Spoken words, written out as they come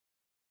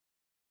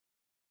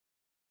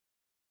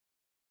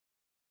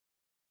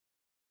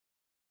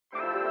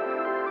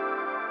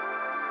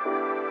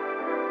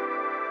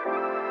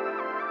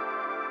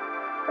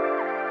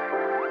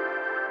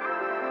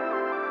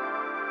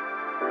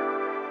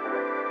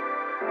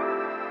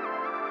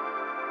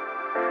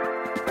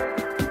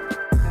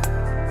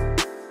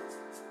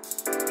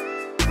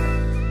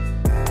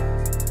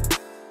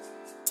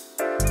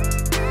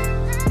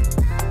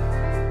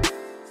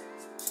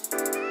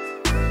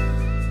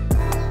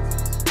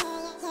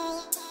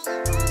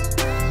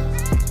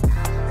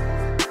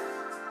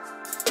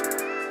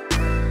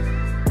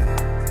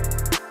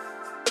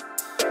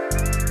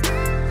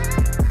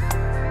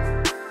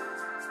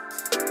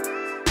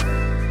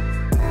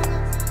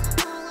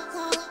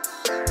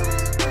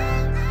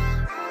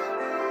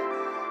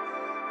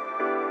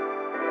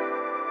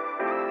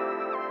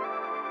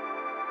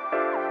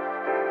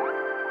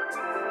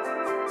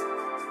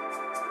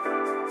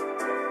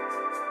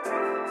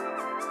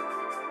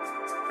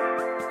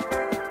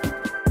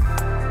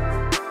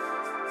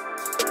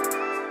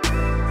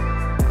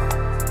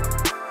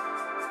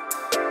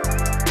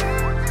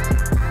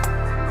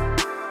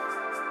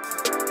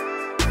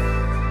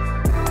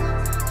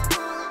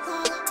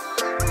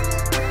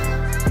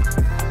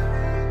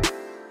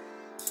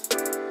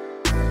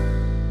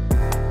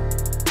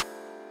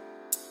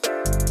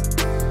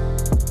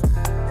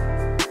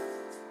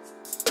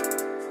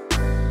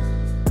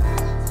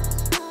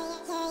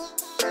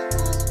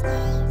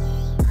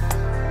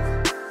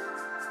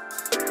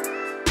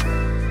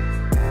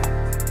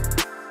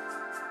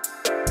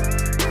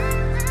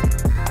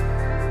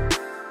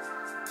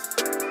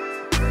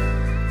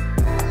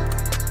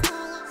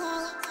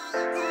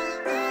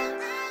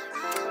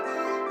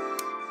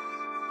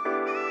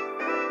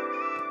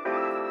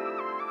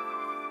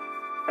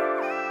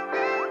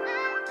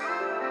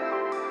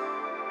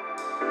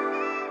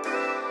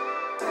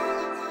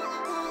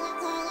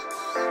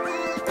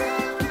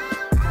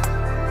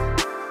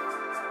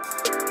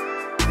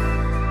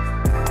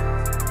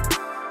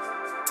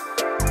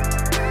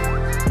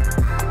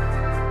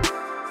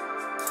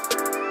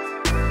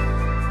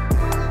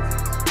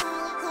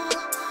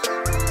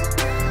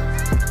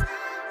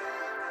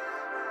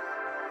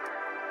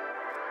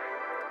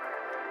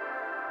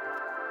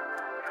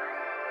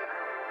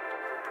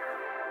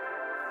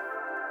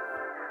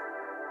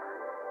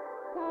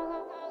Do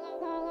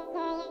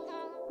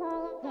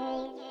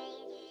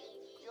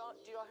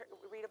you all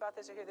read about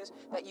this or hear this?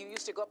 That you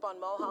used to go up on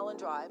Mulholland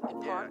Drive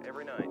and park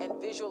every night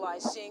and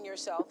visualize seeing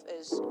yourself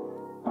as.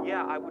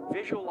 Yeah, I would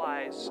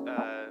visualize.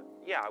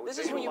 This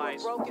is when you were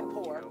broke and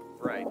poor. You know,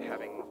 right,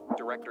 having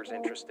directors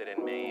interested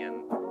in me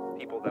and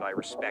people that I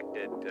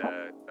respected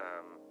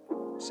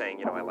saying,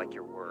 you know, I like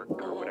your work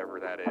or whatever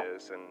that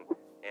is, and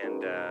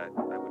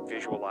I would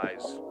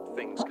visualize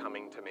things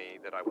coming to me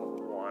that I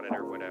wanted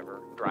or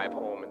whatever. Drive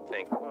home and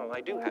think, well, I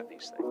do have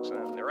these things.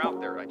 They're out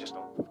there. I just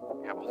don't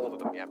have a hold of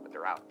them yet, but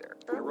they're out there.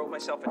 I wrote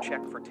myself a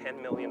check for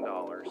 $10 million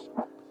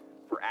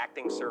for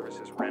acting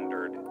services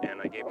rendered,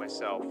 and I gave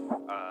myself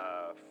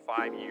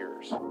 5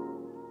 years,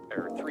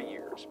 or 3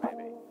 years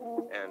maybe,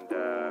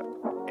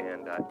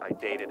 and I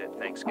dated it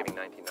Thanksgiving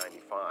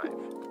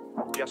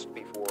 1995. Just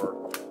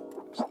before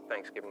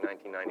Thanksgiving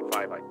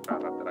 1995, I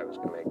found out that I was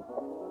going to make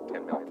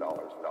 $10 million.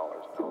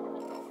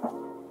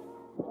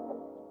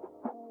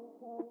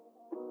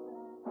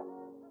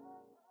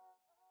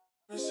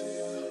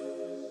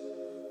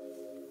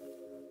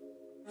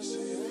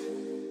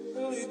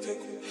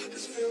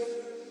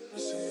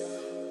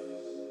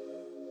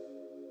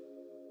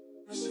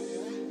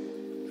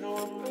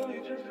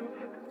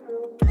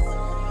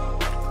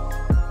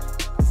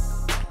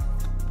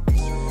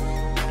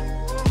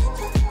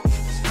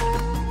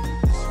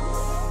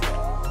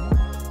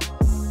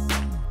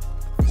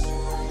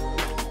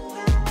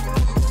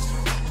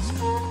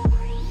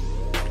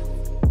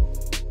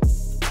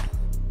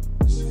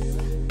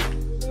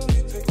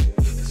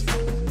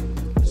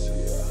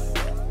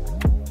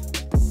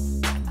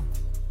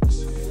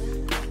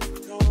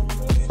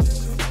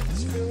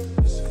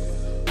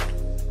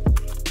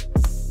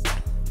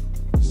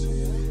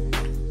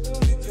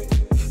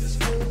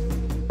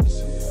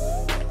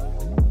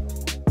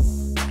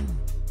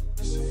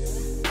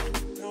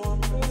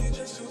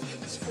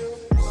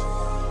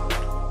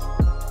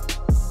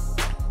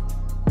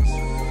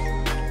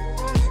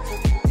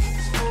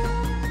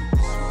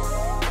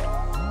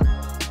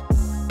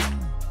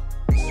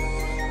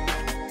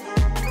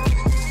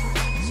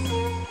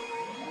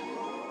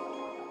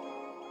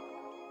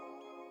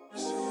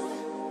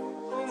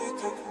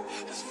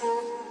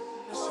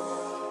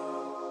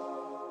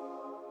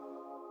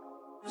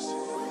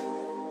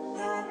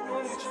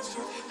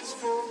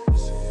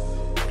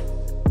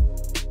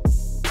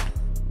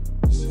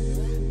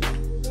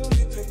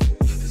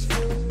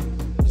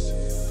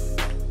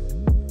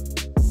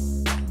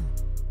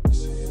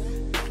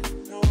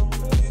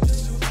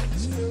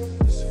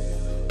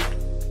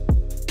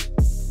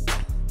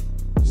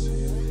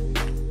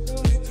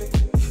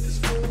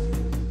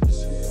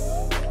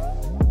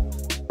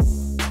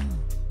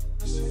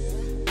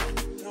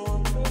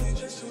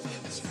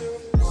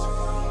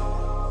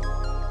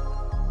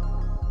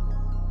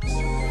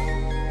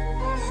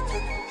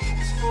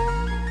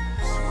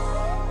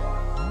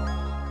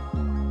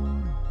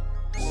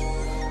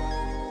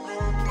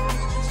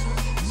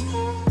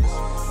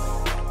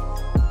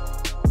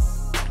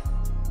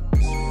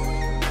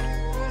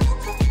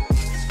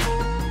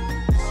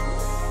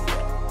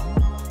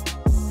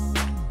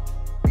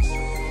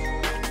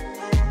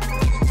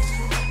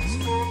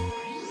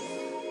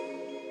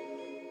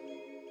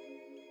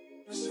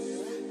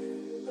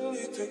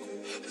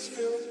 This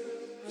feeling,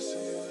 I see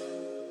you.